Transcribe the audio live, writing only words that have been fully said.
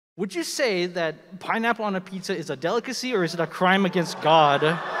Would you say that pineapple on a pizza is a delicacy or is it a crime against God?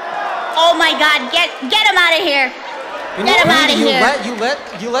 Oh my God! Get him out of here! Get him out of here!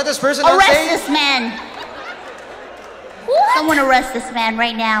 You let this person arrest say? This man! What? Someone arrest this man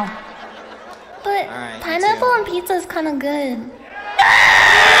right now. But right, pineapple on pizza is kind of good. Especially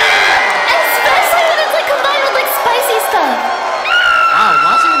when it's like combined with like spicy stuff. Wow,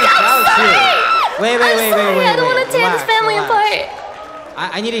 watching the crowd too. Wait. I don't want to tear this family apart.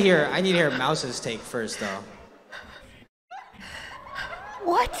 I need to hear Mouse's take first though.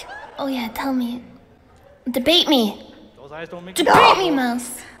 What? Oh yeah, tell me. Debate me. Those eyes don't make Debate me,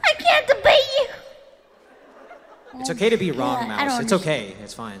 Mouse. I can't debate you. It's okay to be wrong, Yeah, Mouse. It's okay.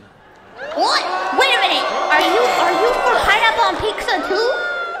 It's fine. What? Wait a minute. Are you for pineapple on pizza too?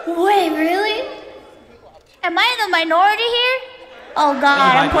 Wait, really? Am I in the minority here? Oh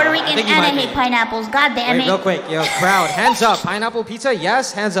God, I'm Puerto Rican and I hate pineapples. God damn it. Wait, real quick, yo, crowd, hands up. Pineapple pizza,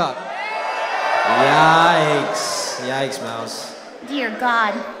 yes, hands up. Yikes. Yikes, Mouse. Dear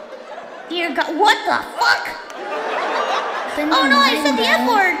God. Dear God, what the fuck? Oh no, I said the F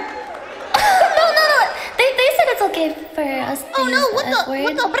word. No. They said it's okay for us to use what the F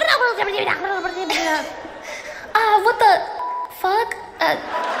word. What the fuck?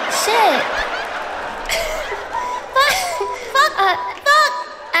 Shit.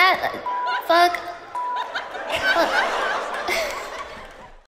 Fuck.